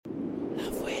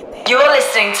You're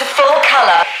listening to Full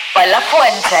Color by La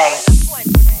Fuente.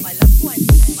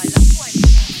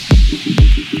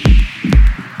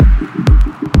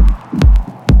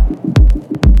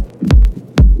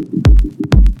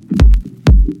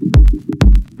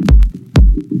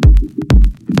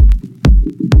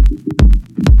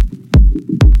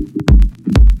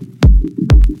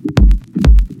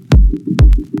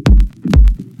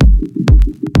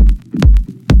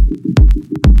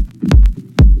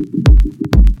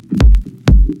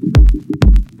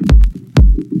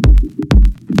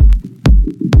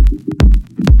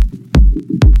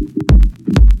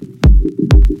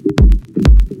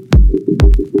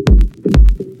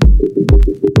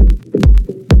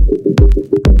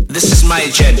 My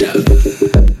agenda.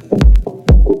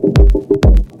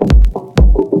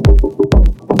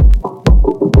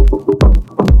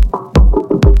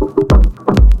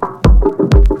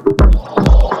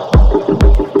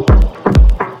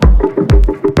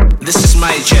 This is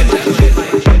my agenda.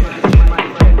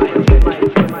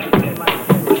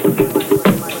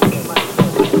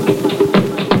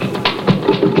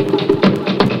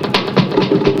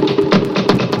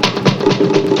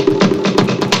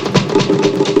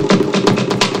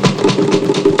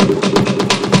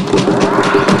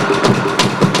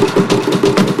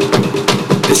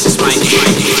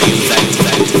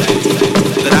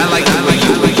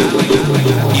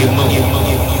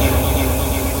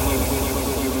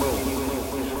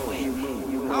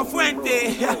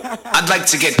 I'd like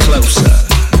to get closer.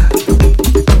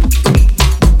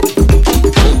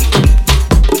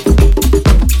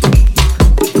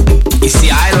 You see,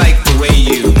 I like the way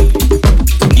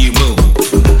you move.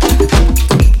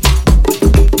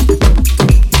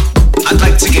 I'd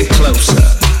like to get closer.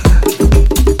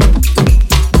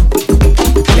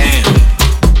 Damn.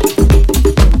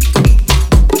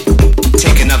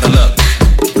 Take another look.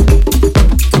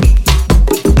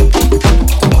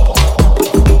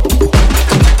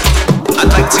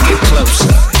 To get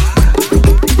closer.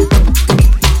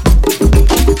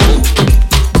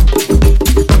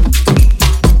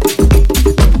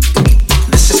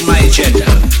 This is my agenda.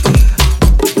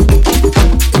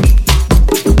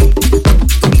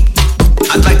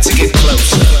 I'd like to get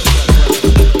closer.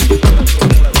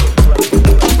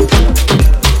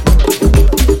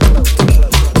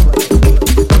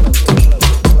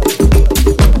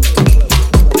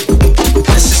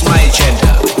 This is my agenda.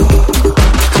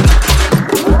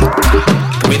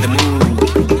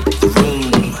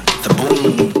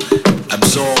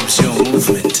 Absorbs your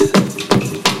movement.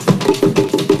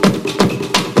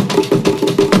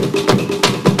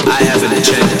 I have an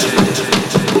agenda,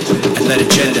 and that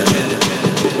agenda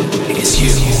is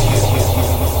you.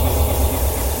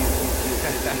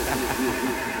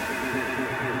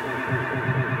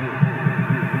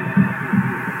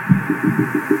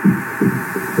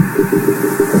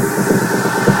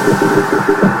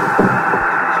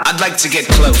 I'd like to get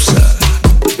closer.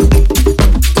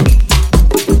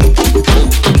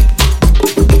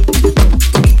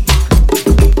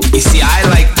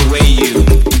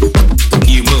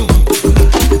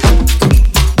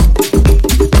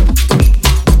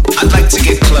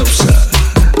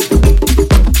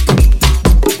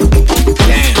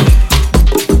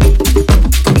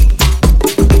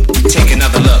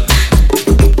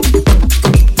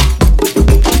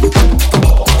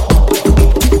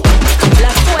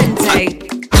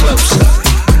 Closer.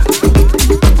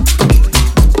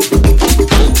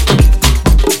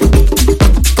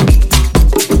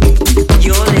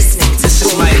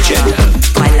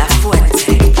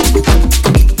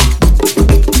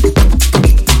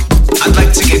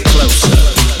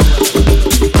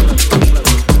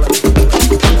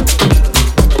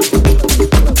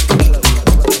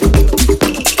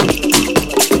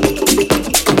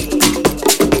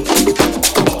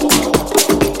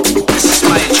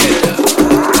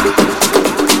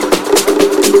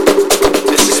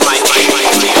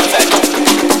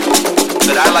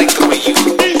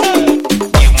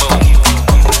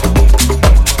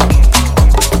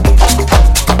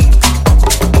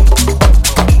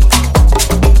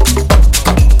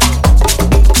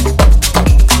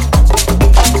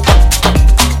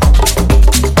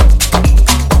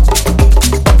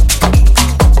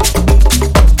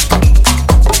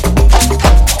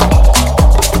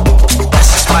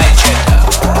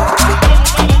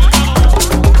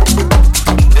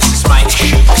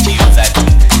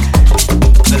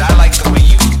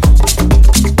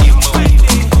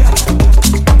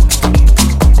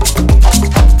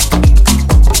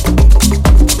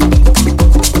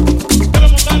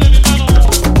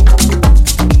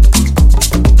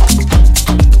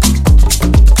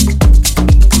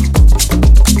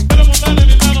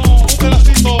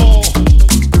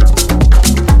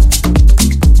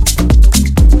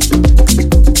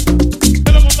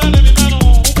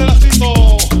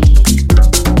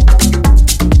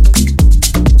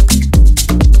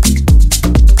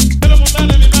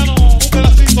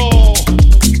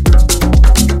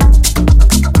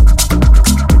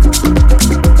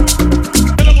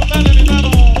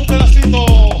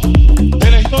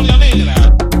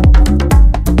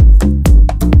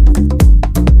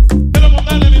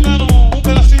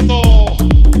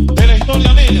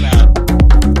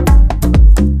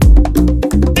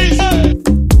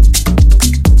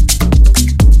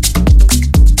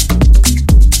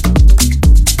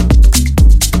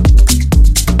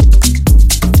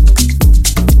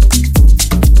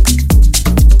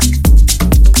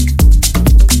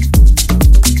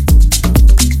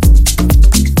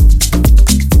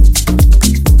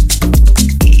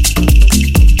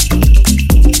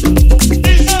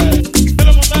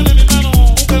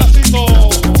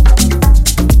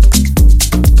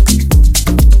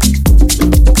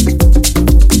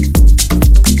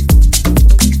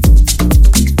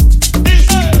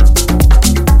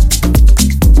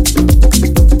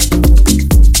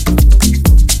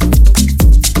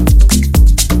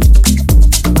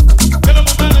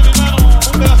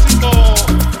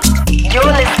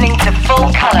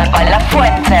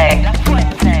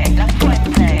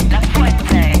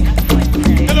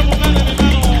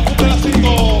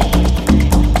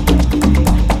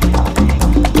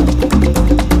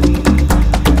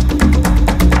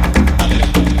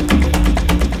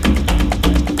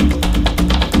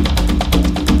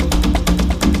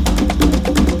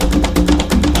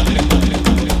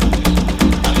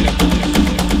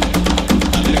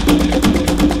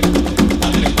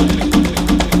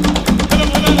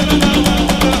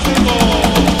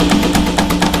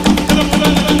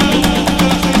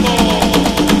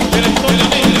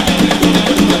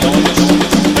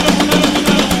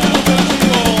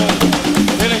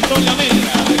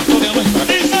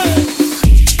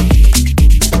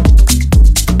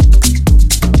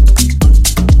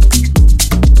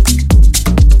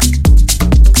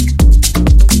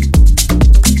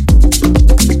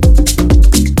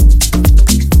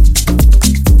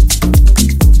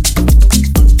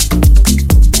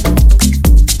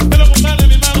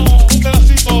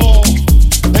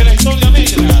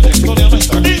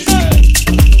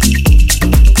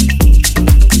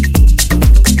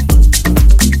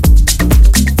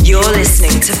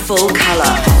 Full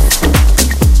color.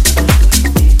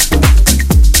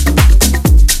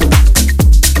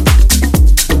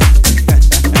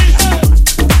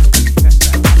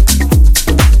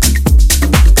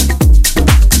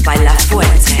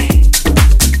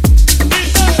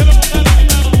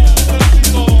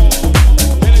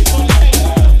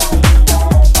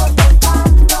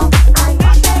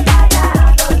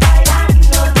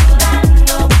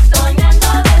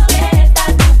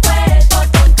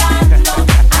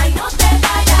 Ay, no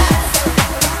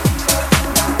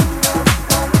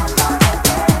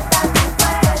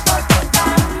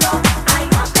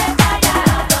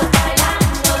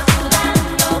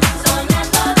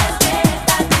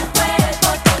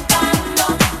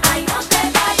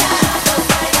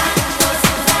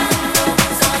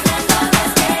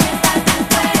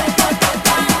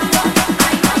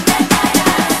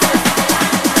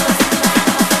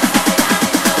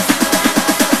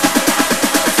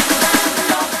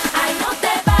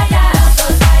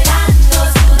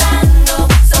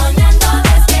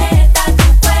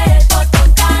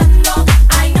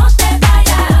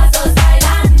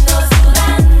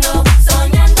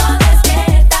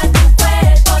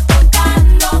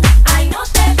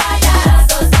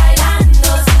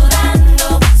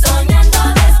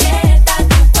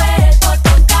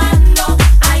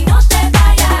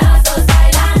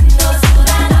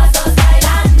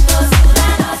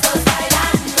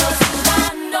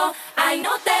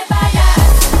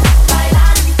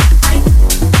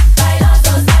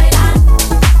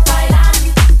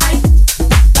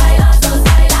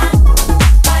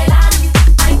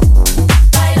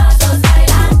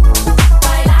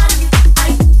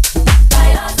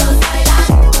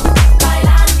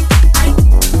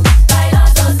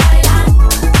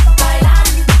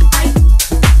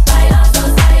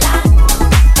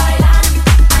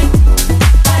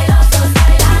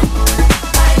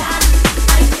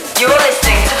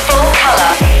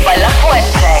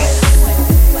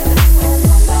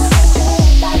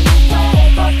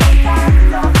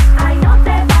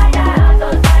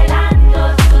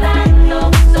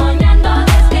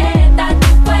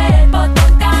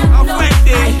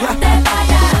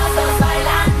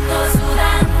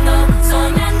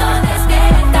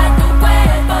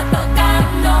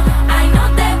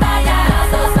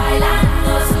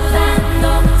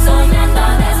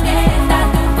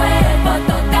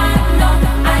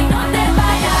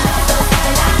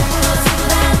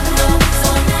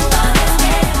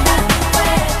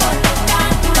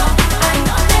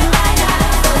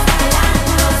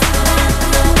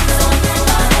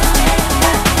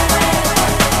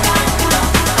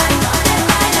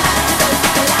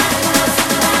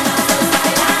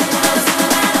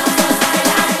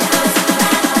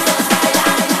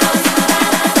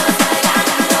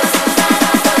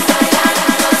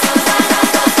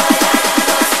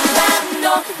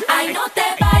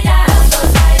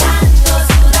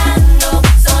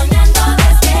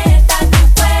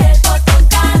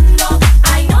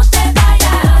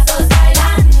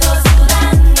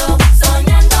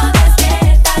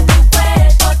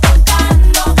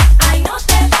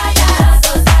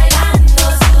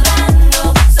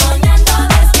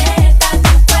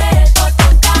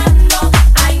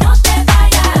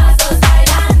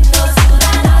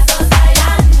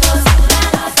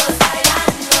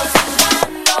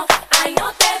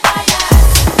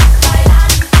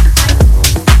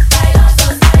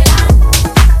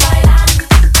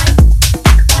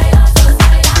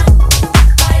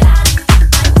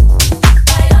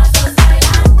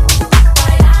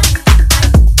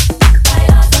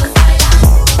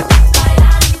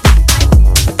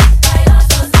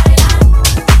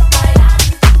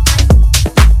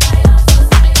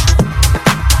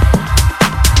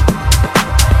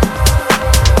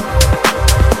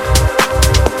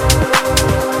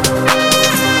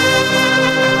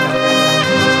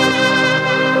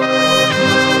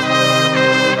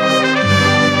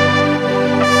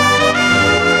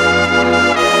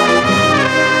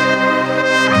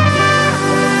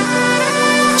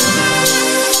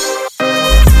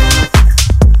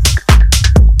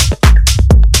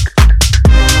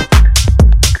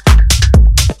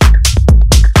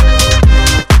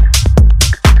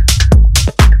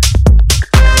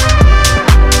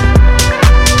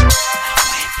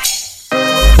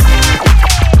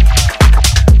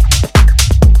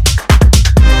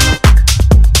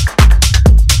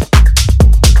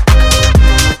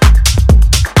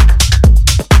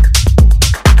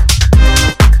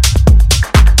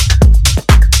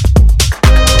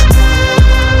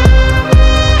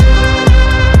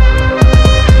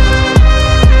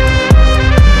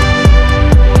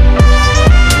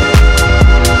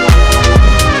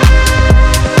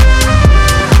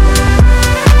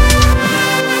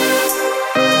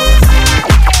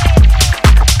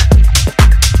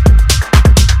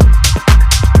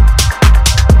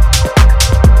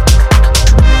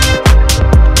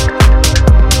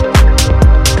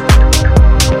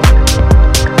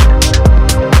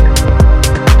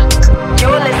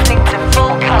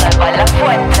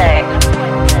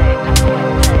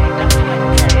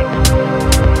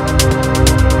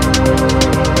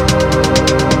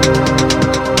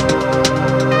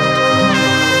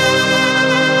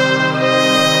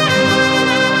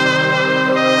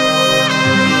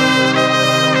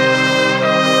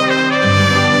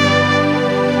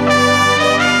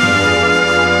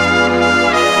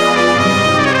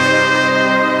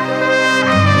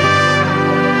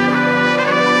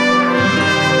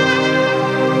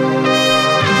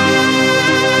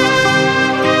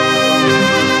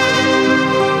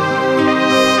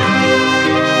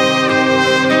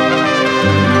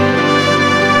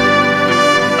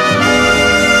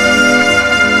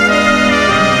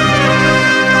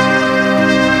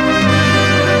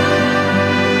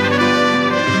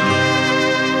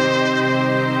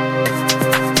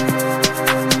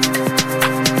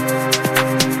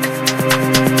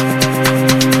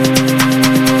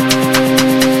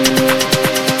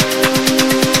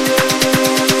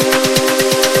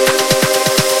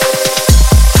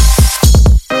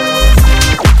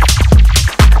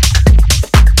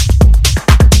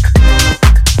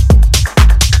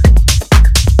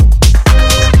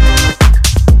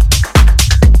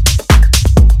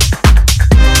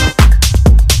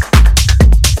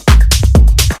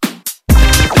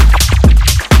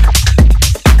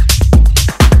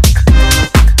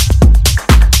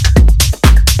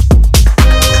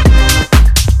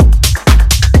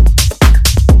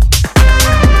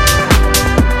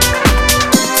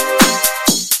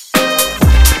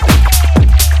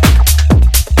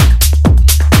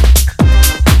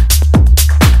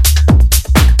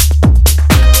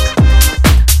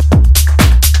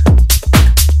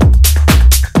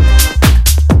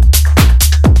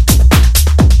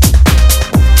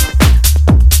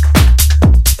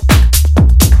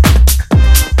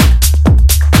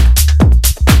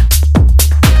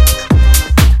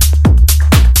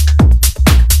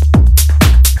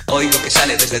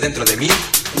sale desde dentro de mí,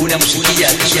 una musiquilla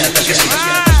que suena tal que así.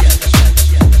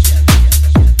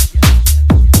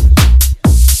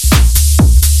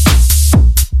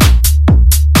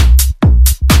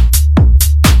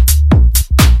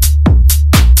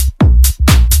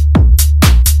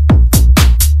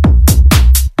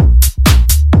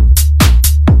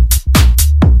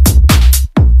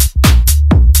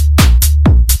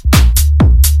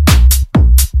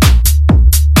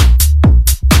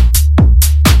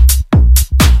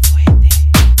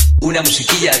 Una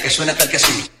musiquilla que suena tal que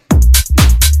así.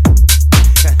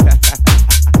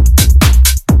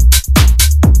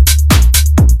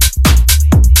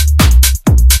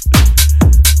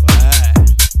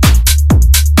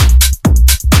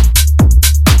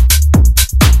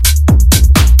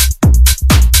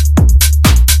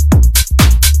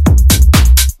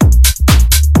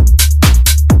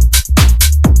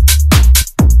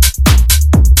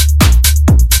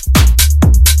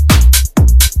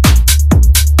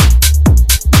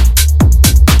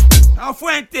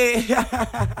 Fuente.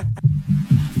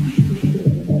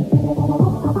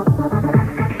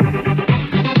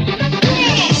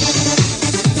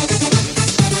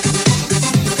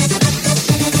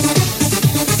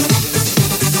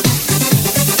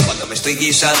 Cuando me estoy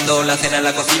guisando la cena en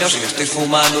la cocina, o si me estoy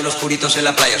fumando unos puritos en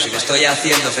la playa, o si me estoy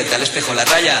haciendo frente al espejo la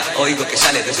raya, oigo que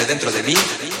sale desde dentro de mí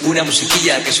una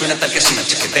musiquilla que suena tal que así.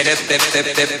 Chiquetere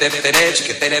pere,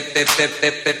 chiquetere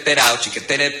perao,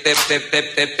 chiquetere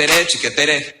pere,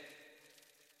 chiquetere.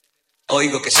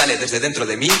 Oigo que sale desde dentro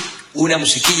de mí una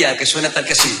musiquilla que suena tal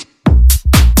que así.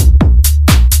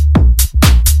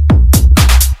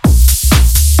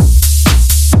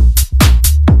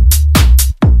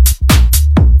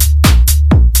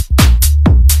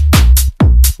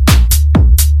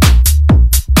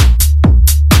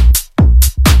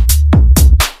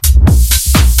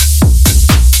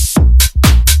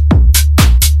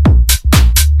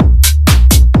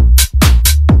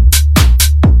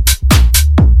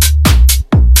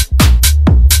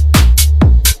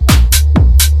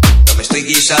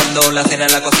 Guisando la cena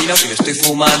en la cocina, o si me estoy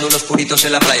fumando unos puritos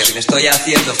en la playa, o si me estoy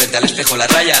haciendo frente al espejo la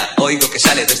raya, oigo que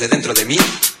sale desde dentro de mí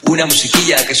una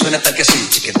musiquilla que suena tal que así.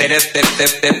 Chiquetere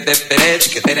pere,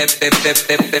 chiquetere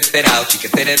perao,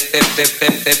 chiquetere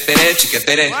pere,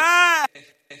 chiquetere.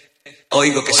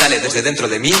 Oigo que sale desde dentro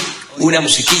de mí una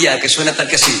musiquilla que suena tal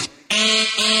que así.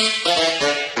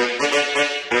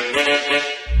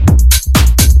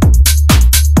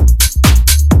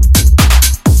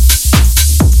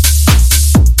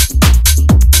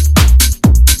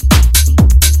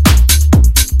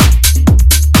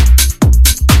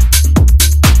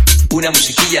 Una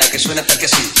musiquilla que suena tal que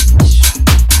así.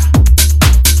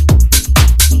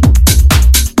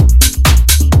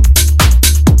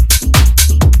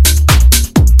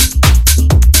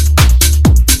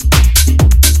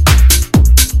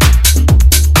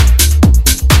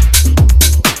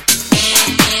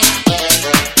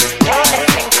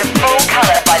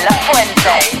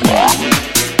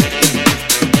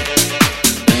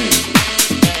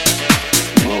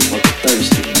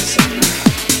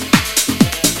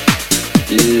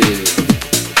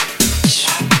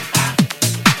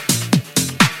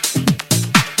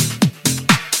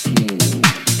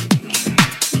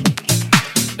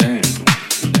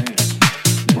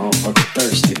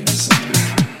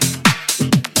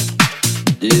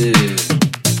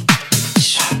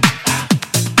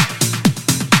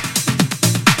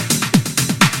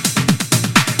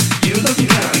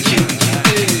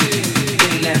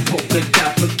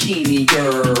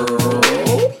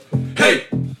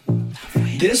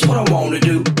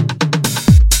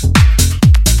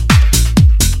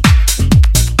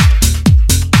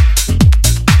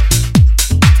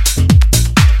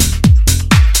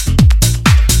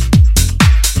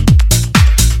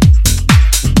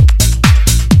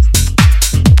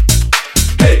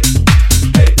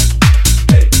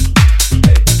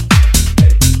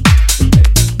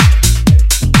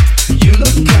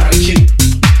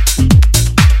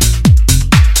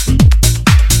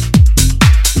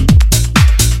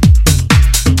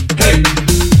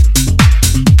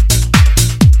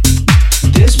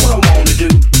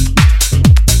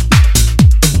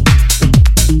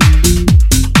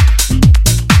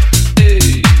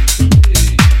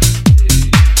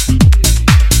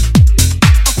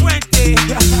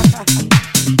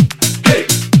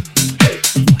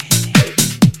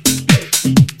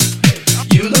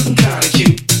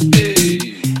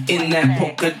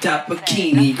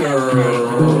 bikini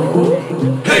girl.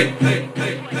 Hey, hey,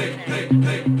 hey, hey, hey,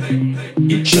 hey, hey.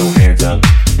 Get your hands up.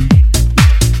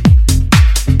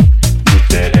 Put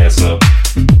that ass up.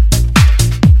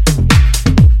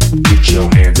 Get your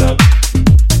hands up.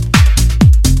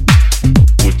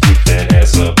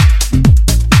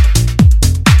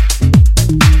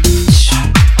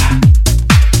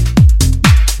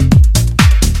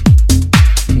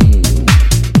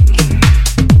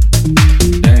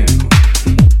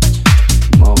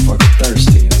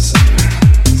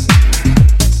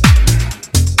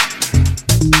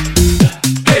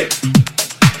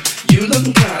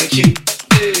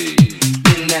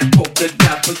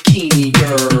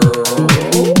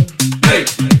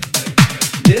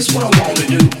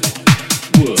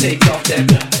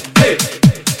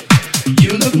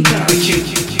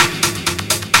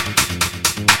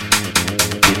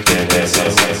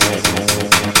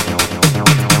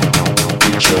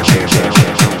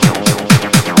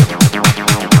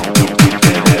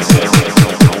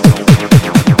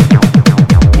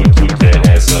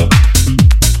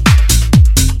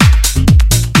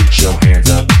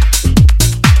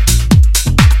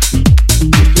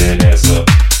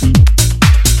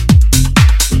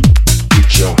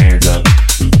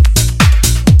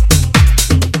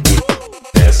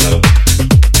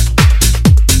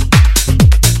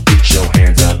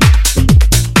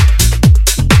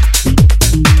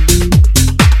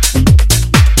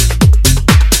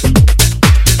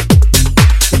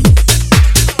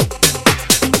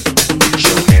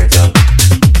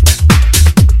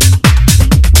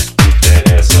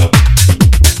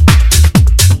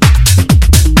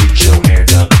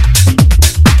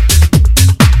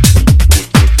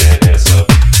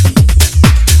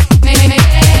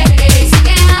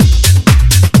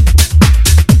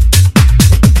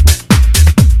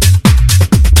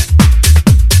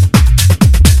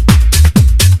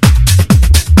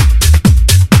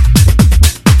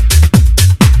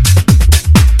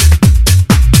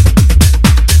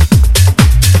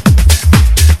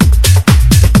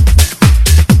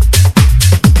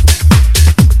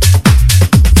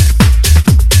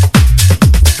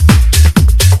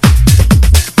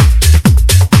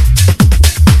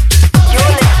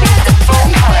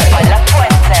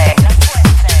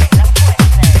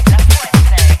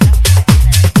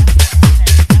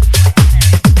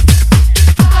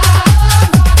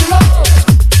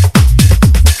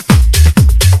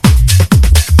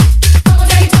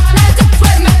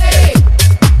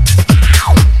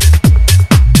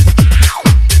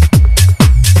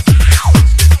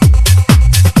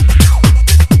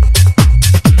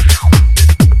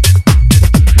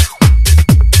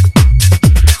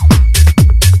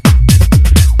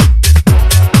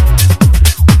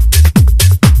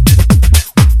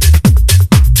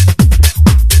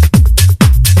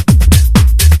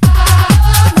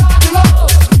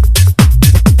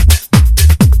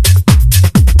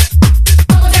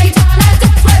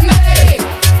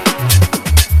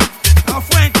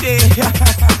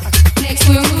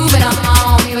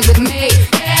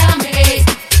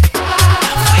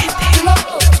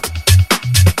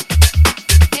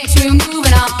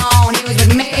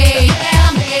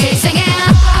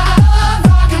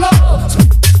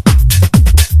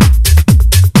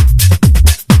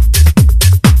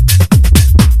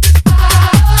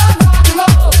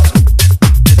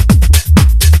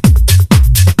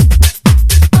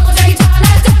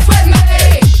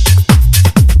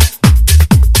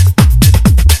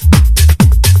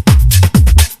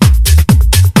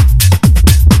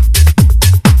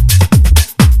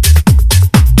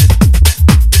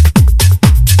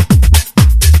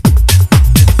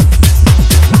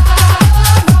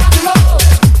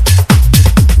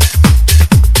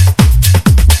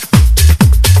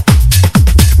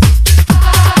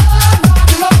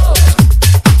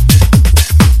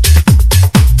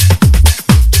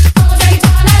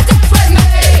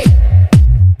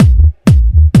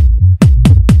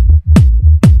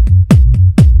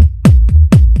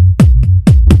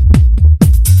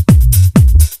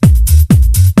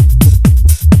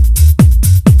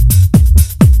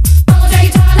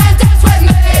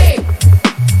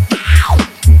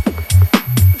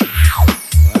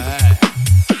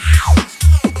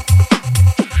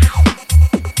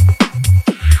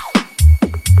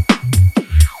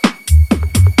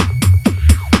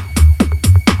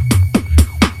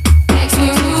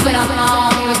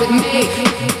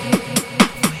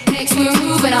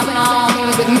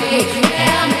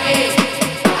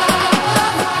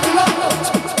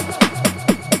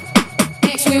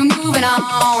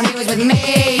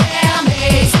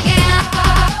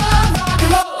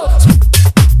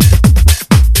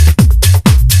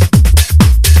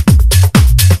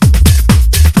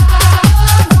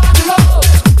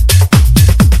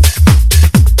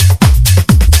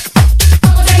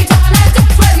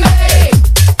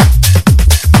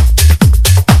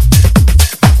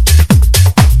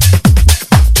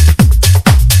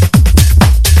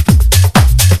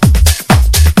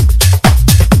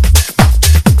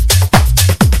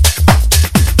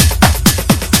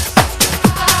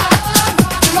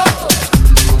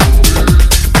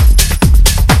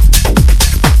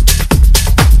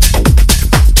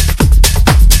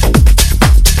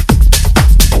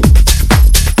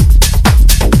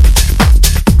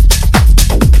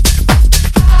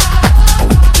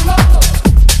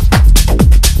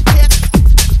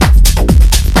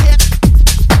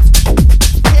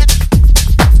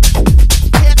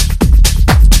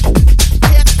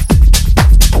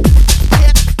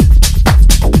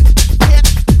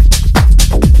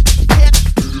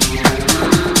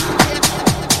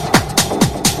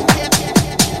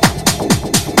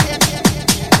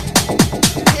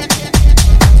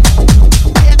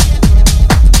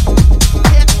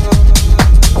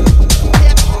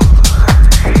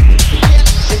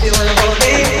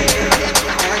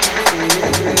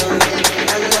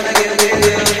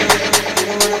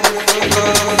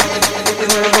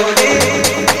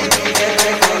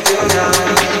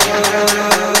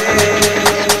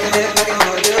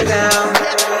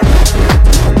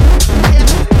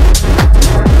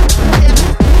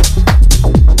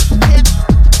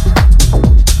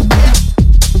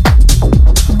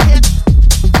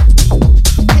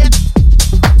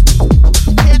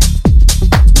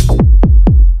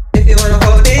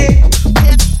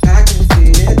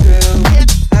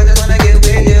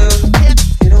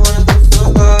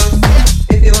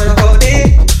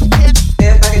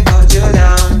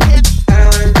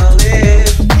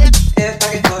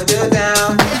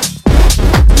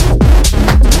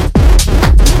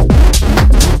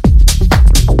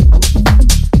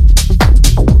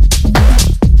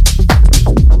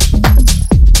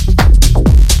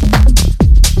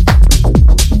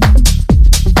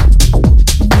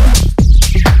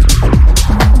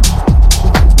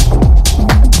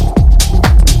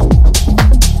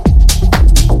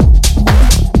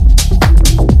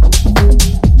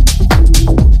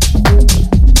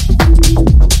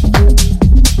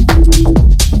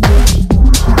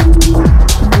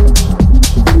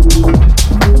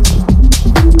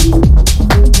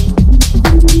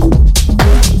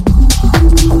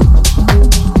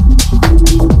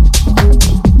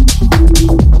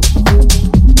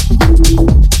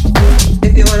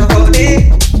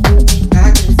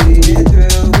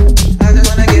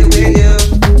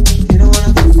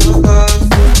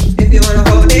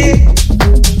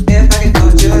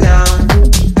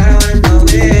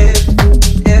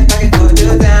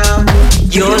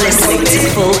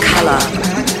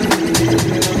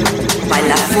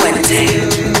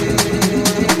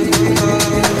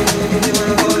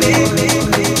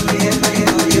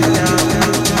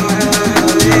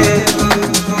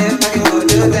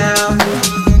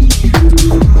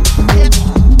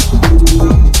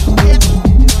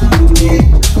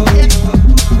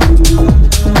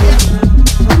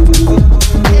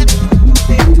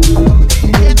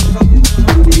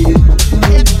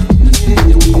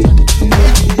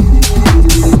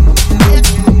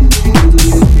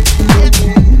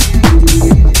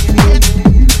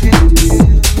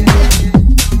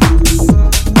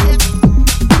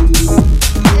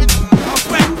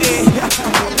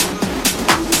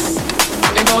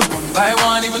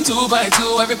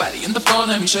 Everybody in the floor,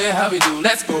 let me show you how we do.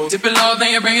 Let's go. Dip it low,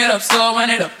 then you bring it up slow.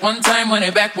 Wind it up one time, wind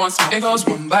it back once more. It goes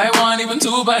 1 by 1, even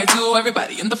 2 by 2.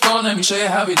 Everybody in the floor, let me show you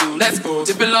how we do. Let's go.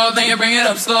 Dip it low, then you bring it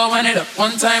up slow. Wind it up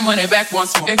one time, wind it back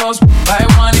once more. It goes 1 by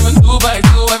 1, even 2 by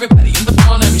 2. Everybody in the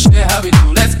floor, let me show you how we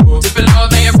do. Let's go. Dip it low,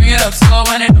 then you bring it up slow.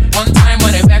 Wind it up one time,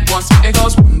 wind it back once more. It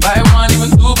goes 1 by 1,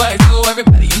 even 2 by 2.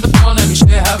 Everybody in the floor, let me show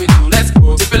you how we do. Let's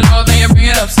go. Dip it low, then you bring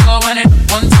it up slow. Wind it up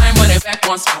one time, wind it back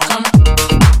once more. Come.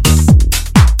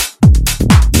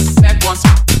 Once.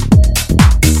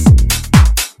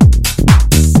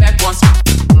 Back once. Back once.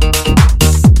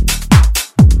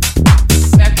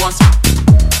 Back once.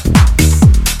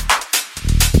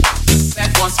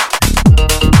 Back once.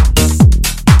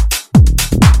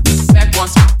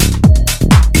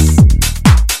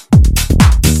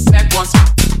 Back once.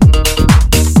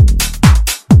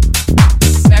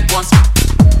 Back once.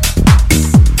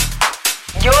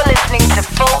 You're listening to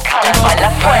Full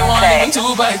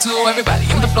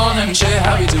everybody in the floor, let me show you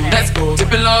how we do. Let's go.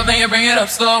 Dip it low, then you bring it up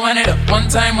slow. Wind it up one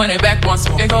time, wind it back once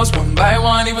more. It goes one by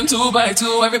one, even two by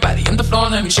two. Everybody in the floor,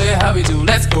 let me show you how we do.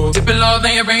 Let's go. Dip it low,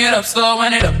 then you bring it up slow.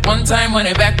 Wind it up one time, wind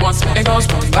it back once more. It goes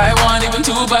one by one, even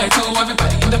two by two.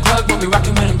 Everybody in the club will be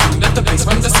rocking with them too. Let the bass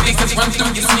run the speakers, run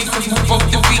through your sneakers, move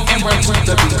both your feet and run to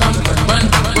the beat. Come run,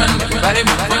 run, everybody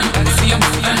move, run. See 'em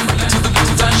moving to the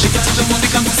beat, time. Shake it to the moon,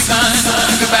 it comes the sun.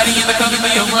 Everybody in the club, give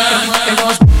me a run. It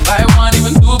goes one by one,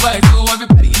 even two by two.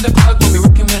 Everybody in the club will be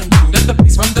rocking with them too. Let the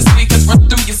bass run the speakers, run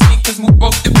through your sneakers, move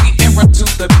both your feet and run to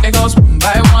the beat. It goes one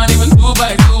by one, even two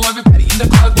by two. Everybody in the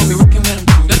club will be rocking with them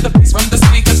too. Let the bass run the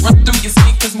speakers, run through your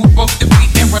sneakers, move both your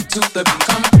feet and run to the beat.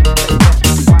 Come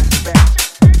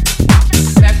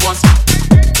back once.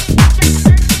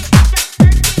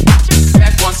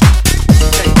 Back once.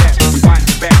 Take that, rewind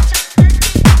it back.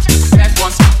 Back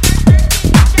once.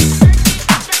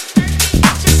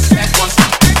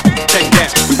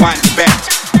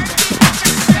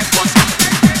 Back once.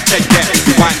 Take that,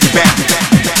 rewind it back.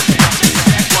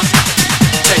 Back once.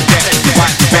 Take that,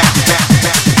 rewind it back.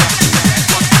 Back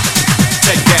once.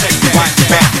 Take that, rewind it back. Take that, rewind it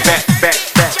back.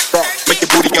 Make your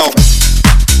booty go.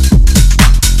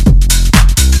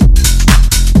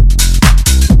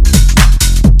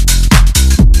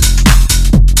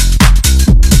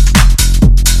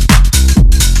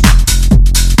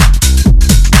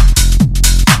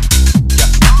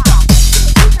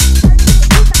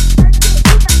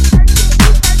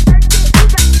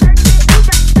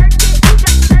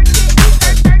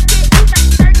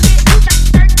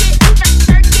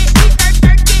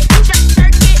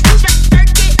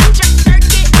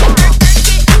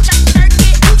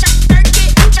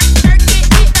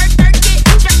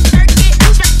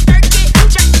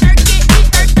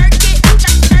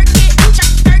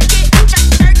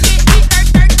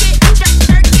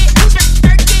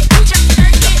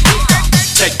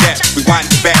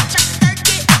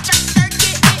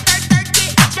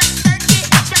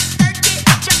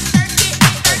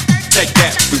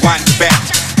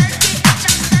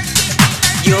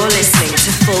 You're listening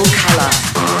to Full Color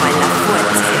by La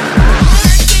Fuente.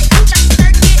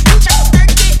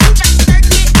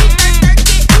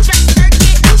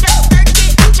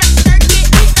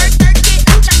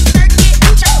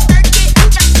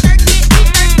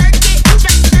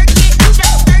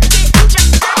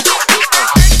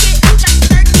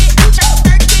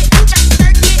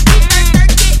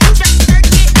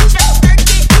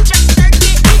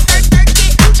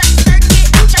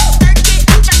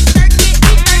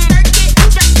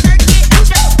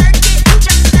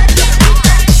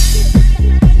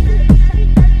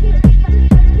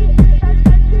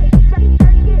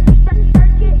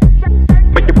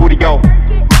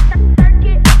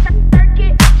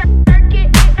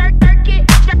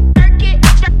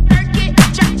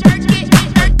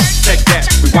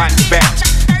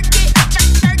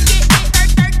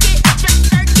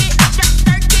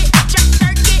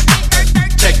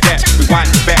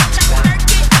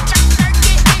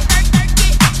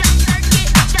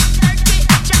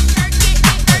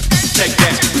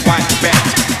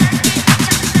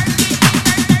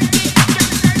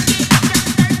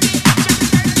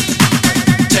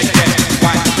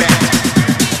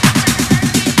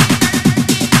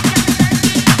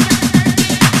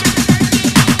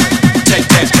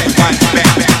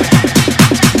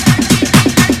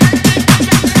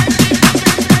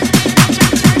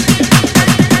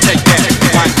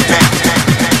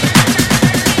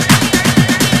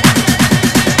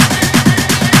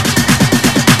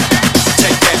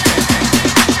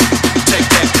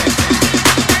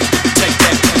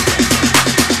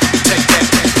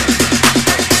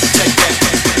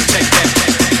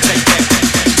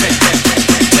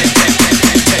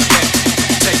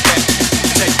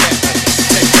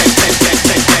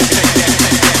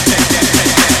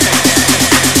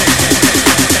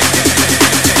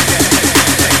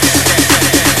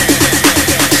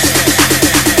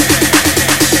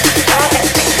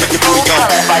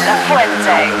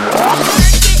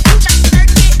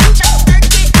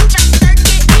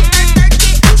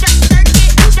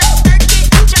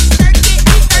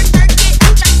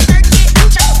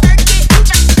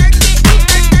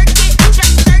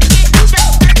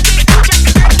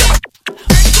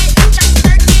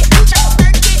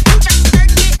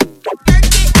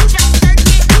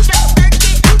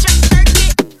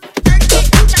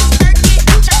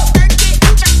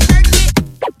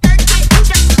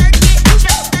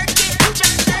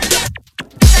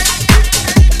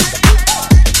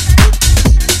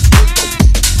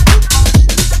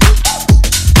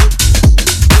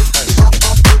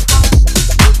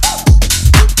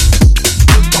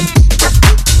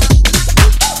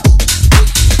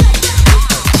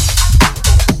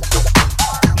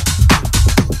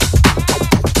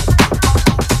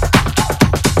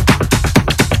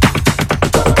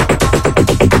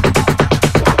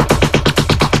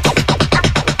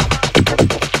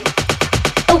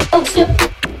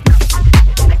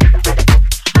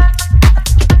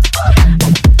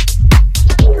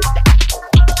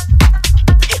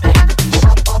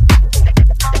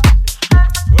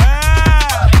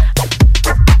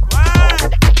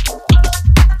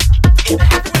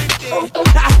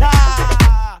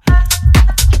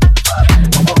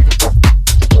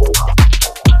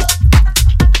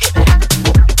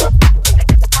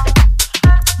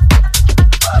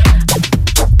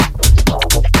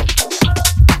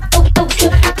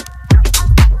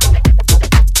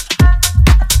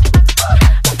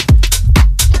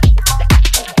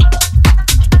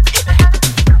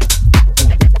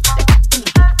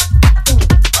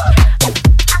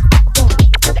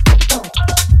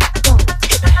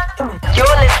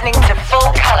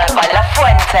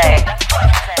 Fame.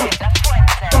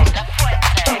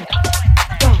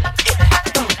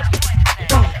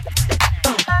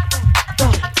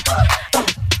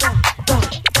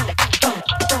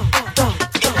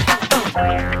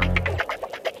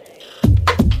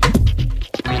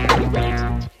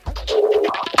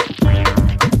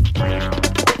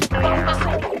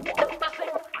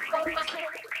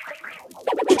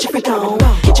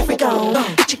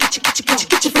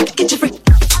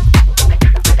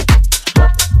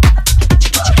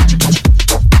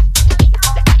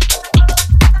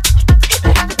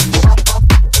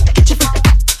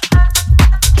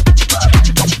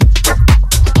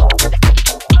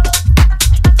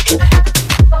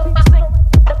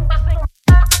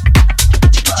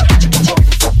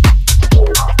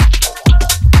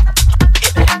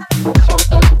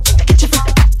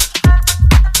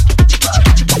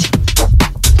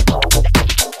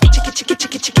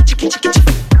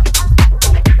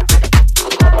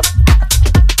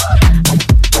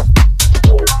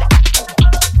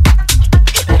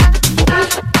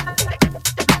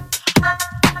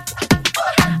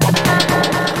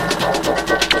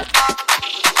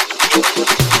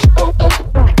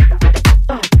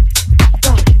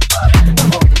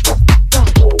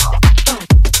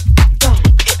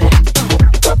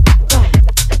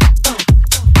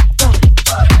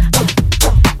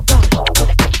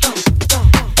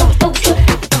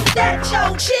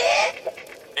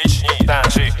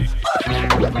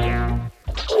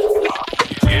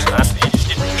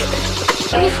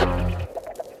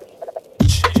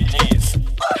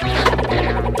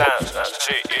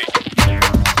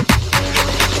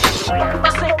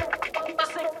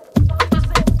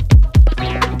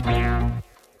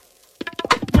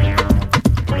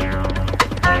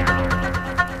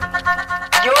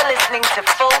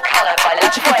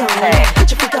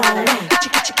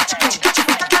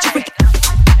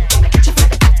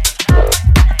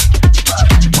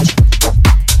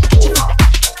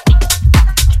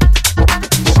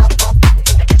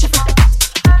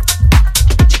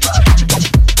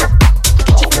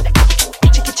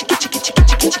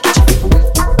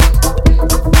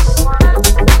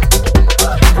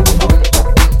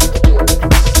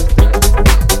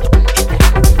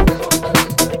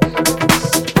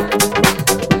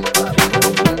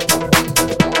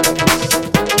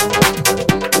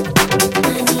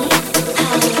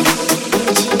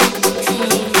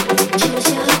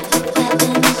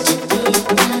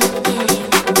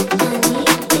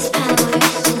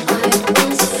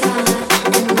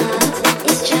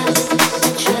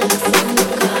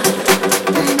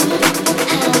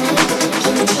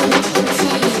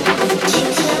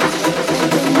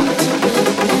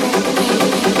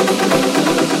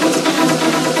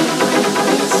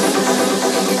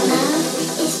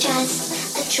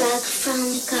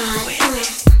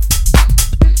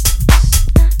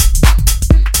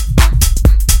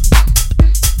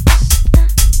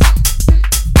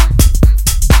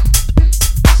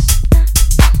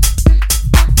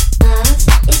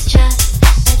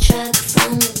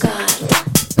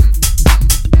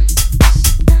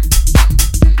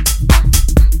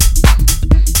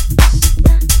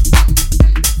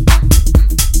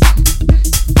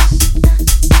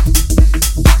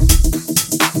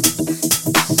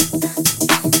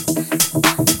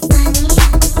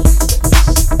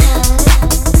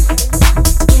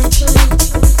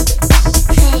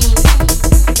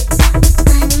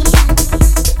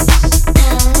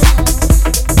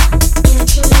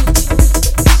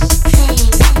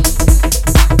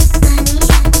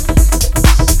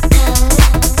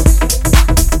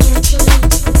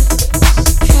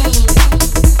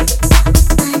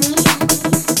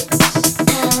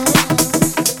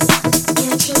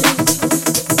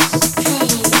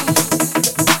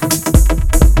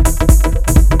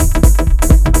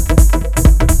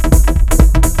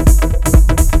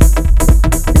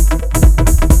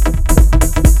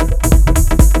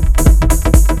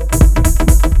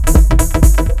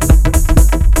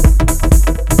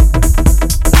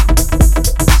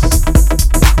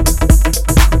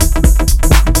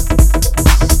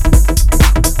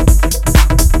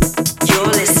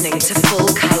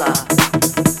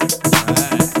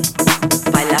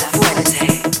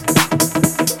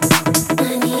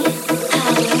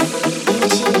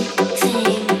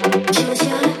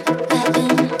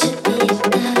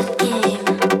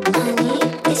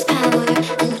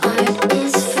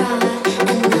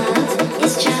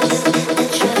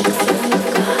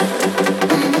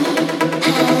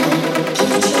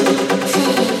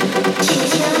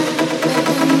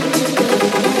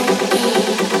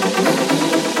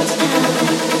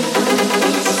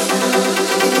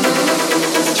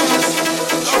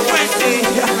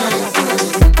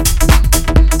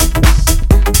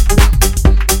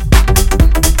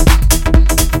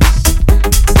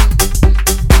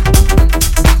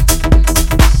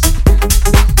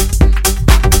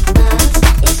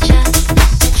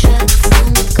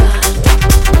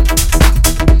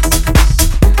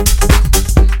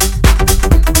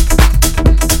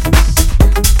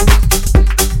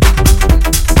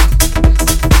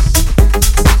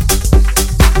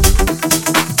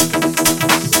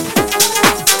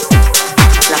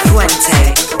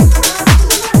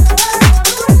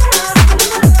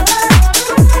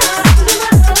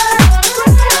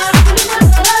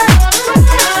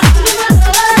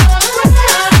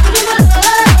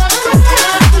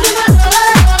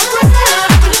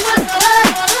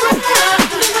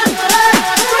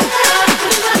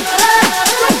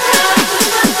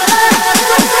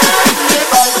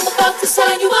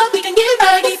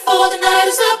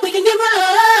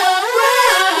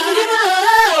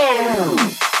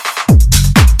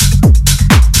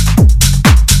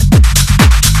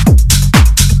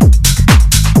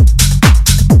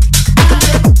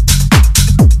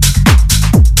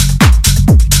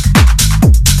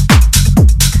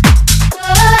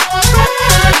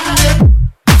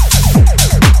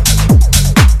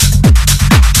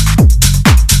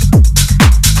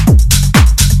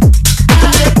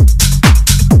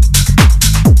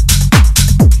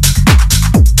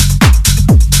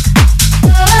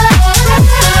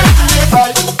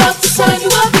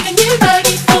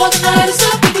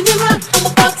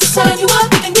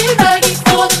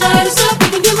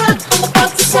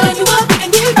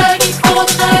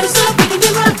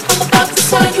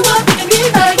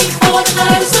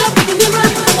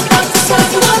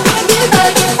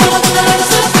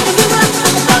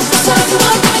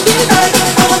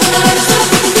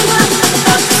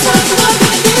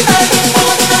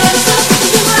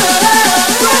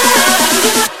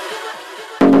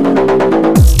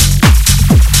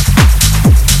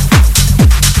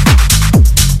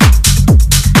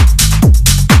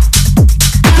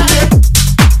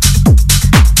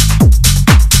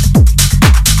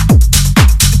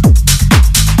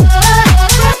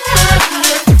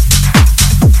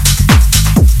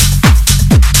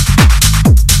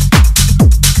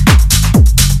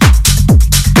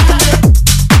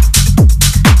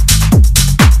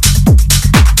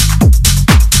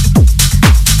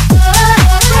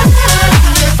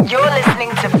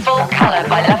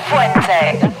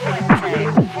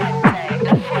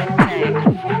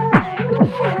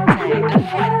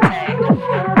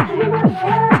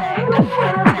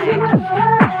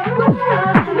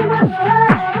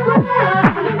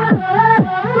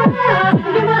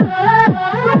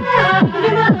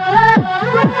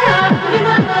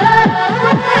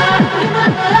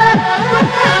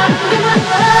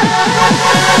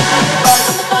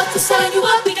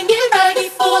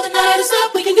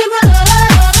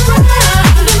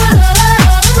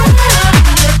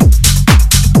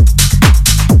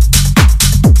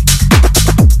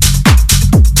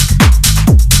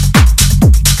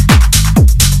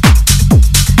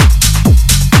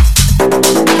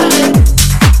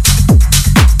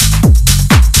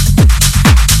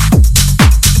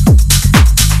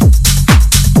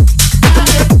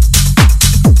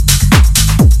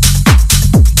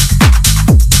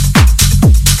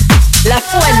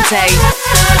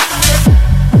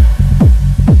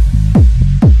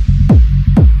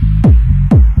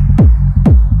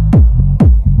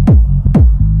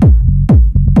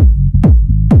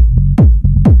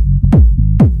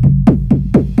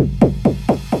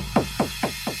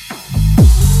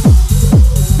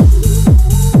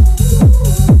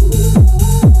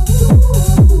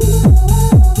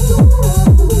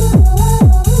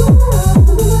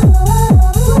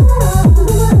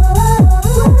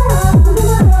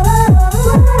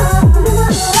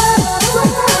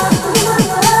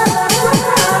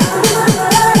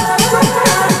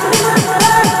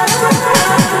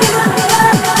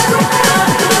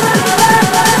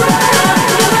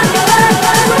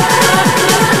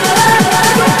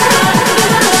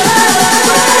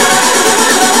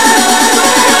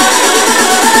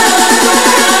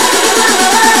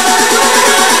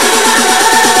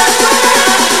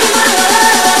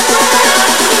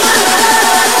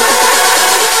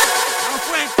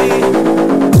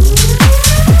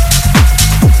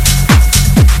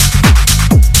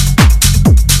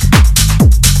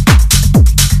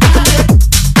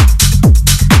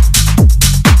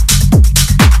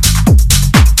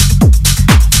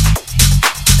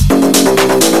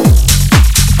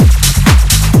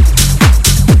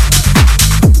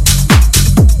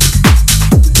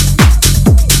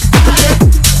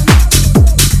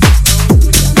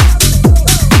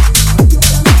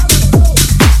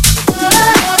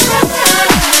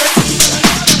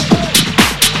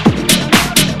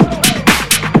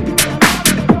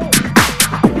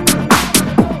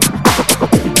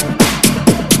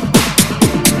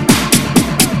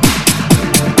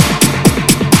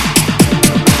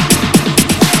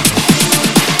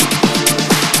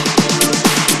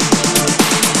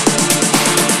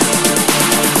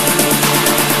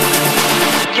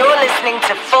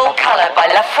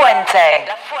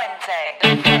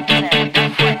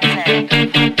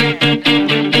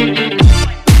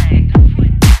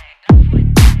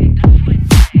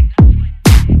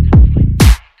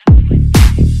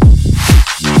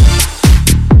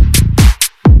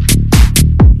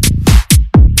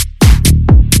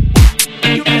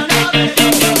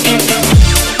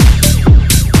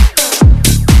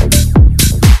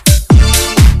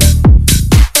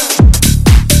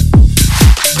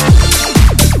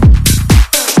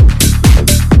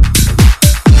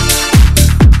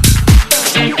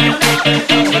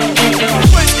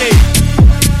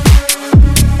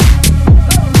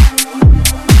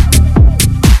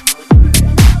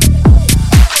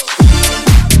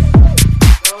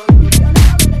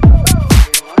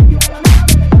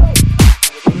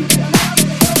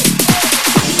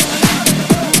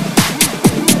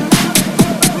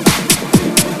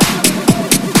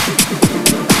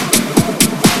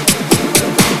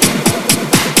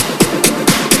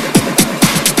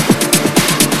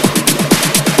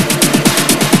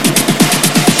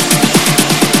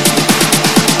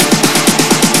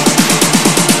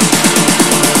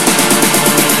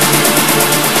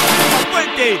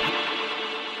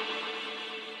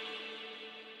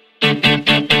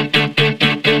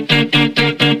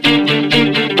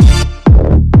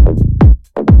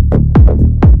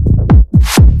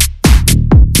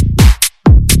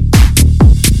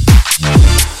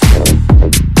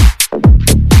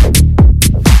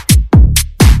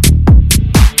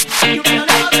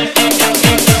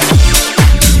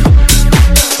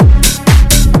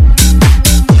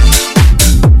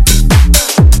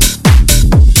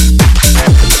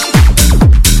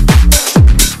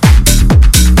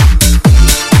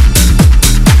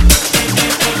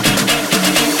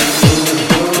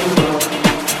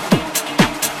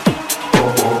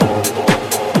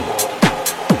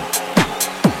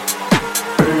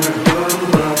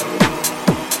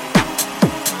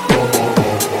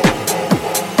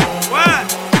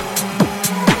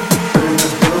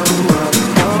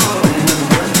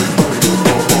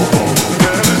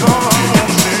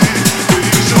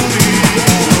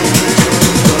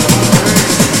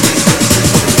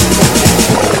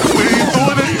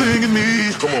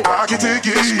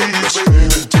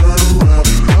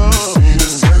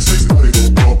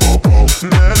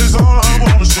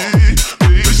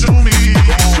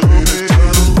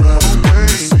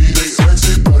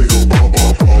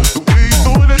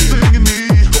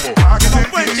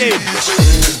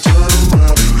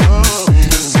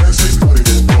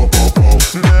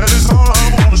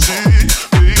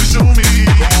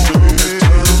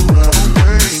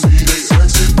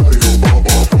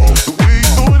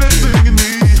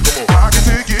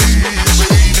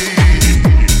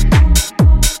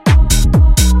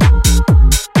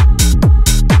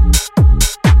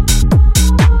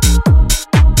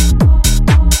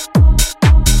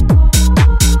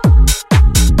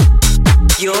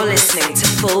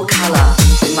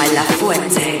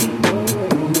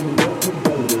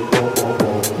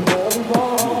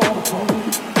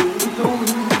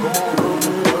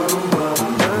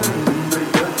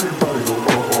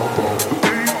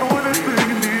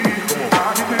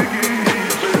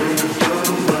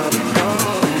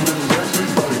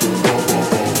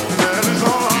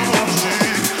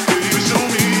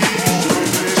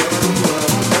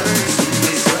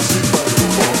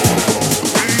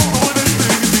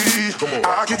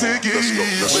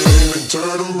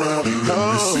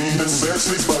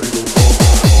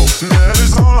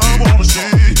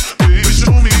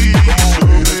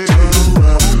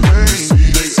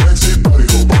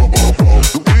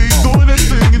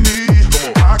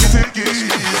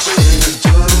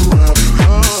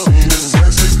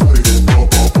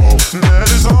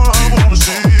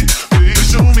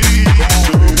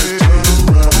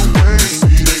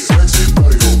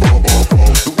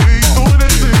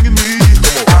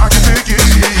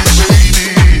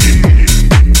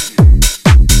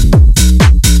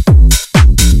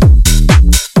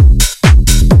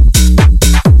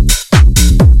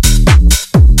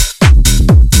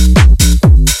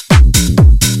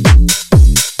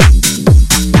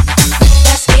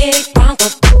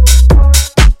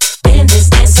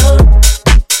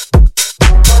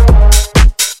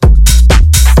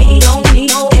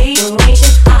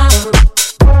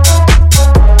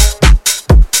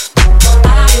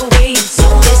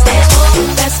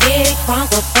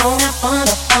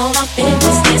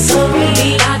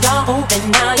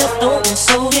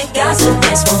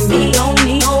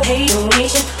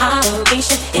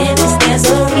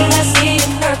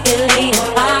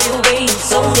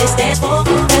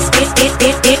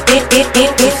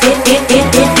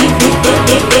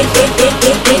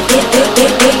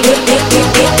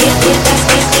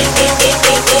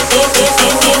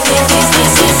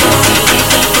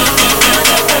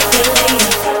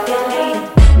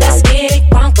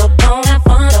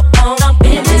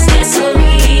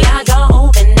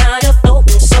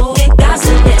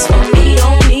 That's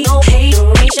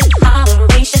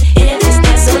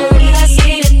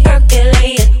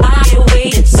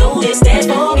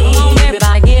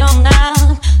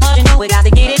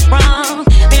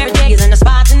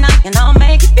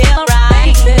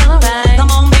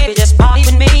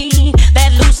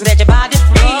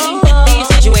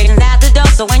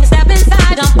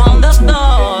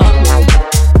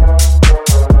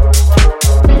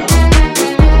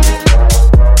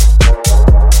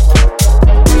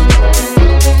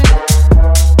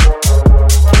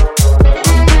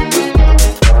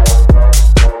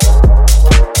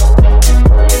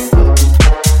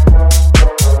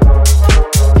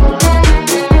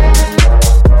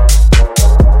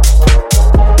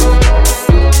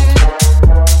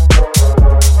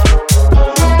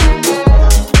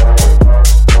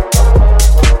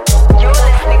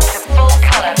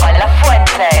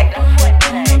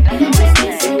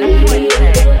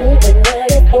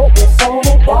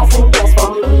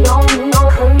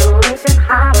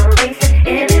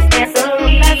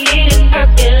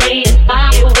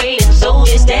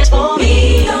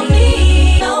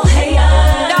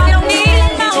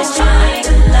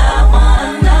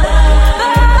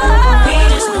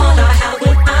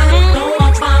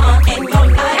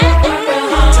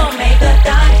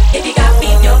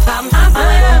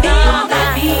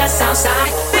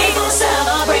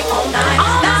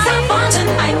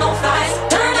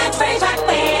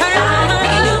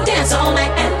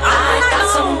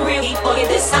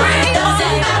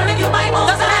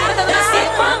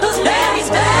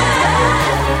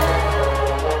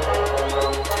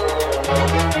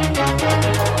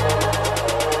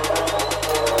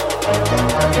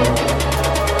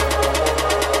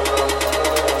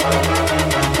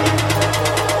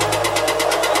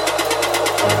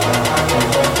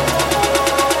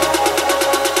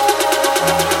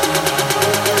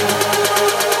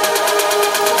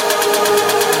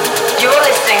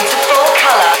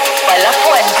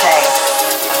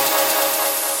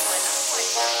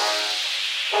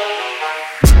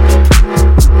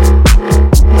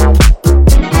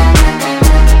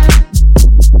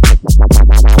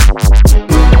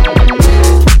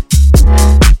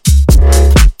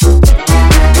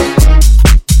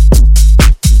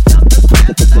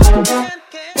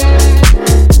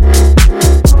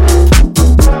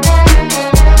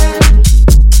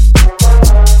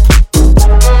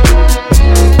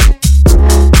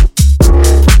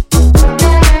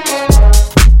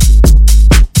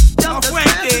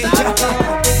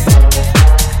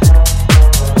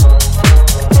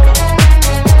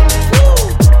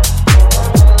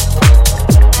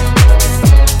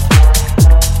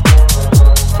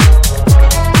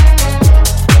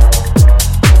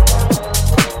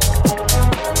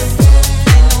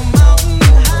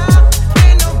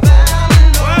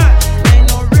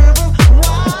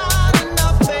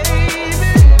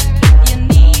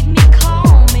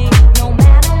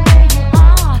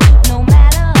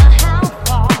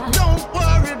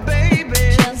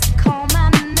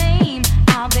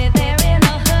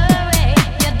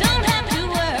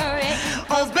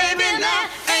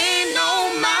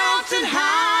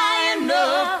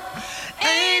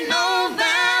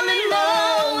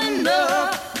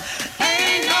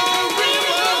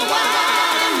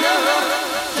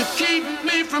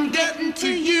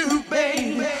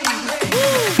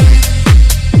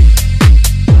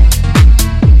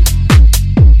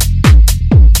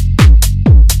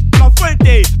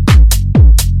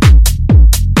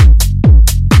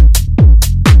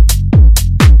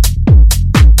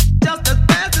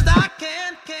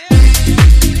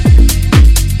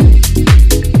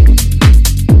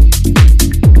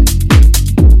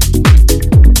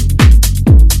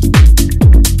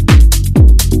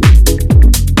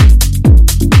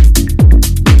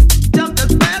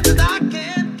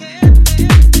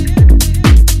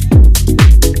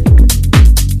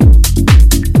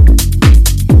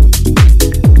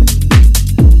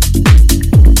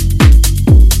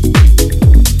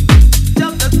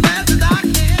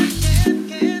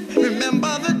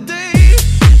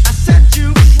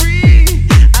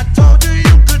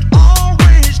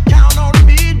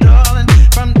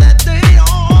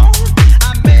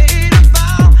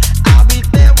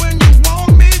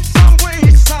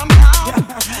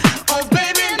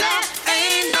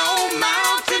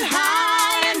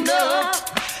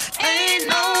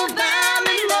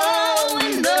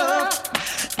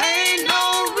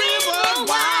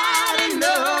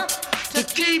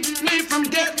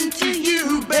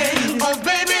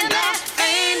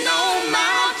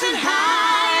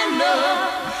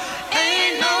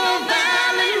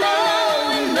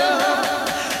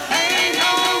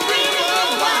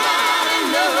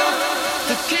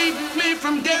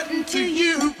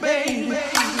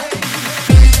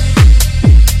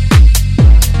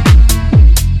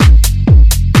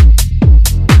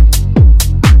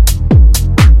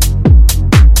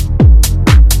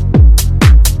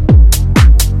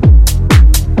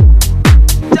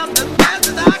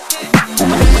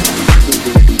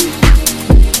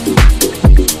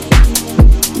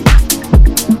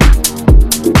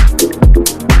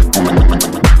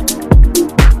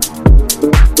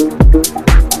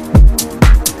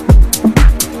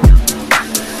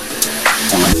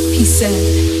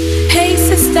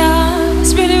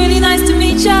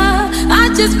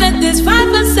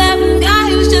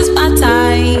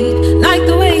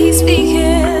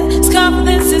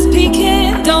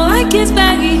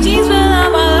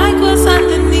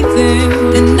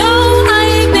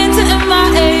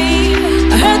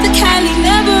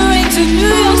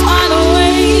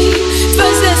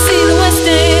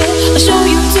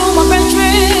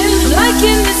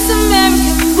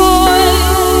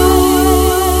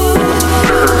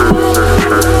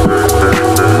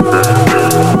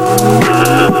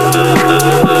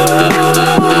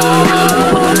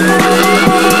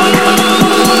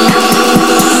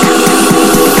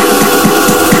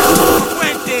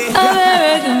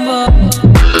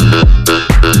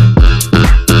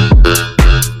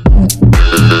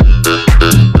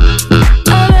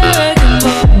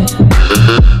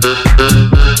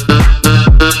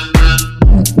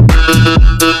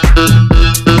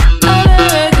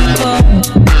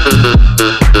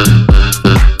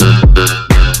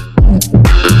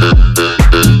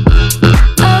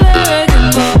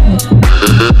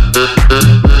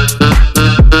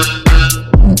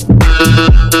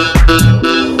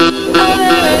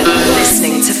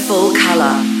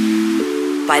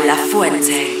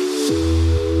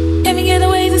Fuente. Can we get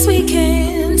away this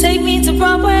weekend? Take me to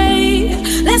Broadway.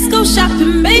 Let's go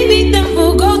shopping, baby, then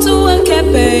we'll go to a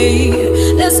cafe.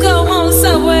 Let's go on the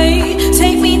subway.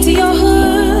 Take me to your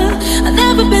hood. I've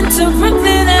never been to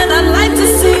Brooklyn and I'd like to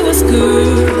see what's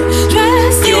good.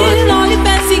 Dressed in all your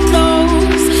fancy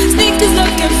clothes. Sneakers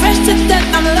looking fresh to death.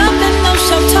 I'm loving no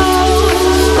show toes.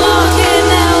 Walking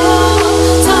that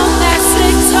wall, talk that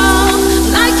slick talk.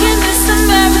 Liking this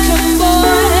American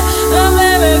boy,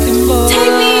 American boy.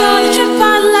 Take me on a trip,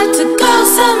 I'd like to go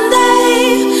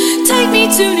someday. Take me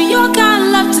to New York,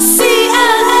 I'd love to see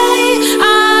LA.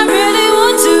 I really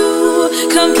want to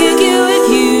come kick it with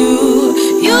you.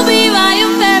 You'll be my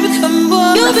American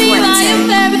boy. You'll be my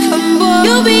American boy.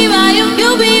 You'll be my,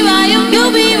 you'll be my,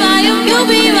 you'll be my, you'll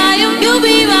be my, you'll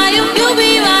be my, you'll be my, you'll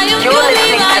be my, You're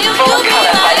listening to Full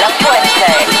Color by La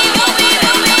Fuente.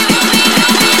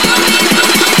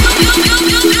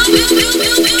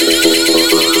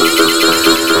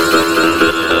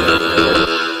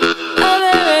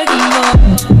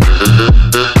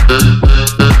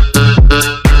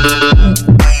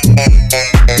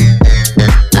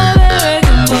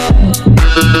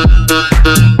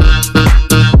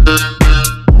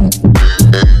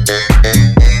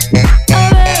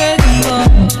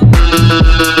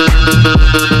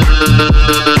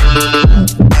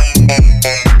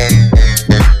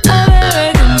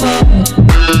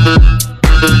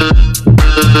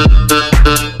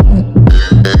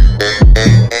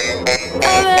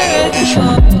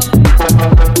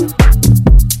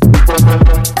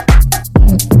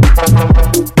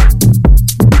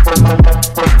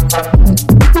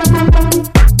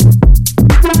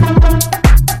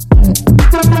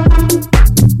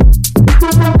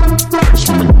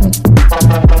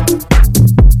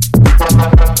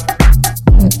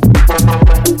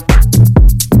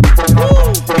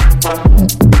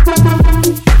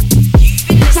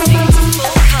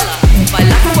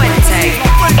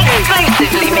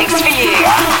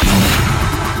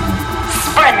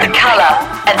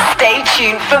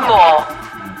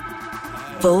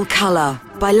 Full Color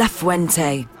by La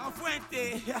Fuente.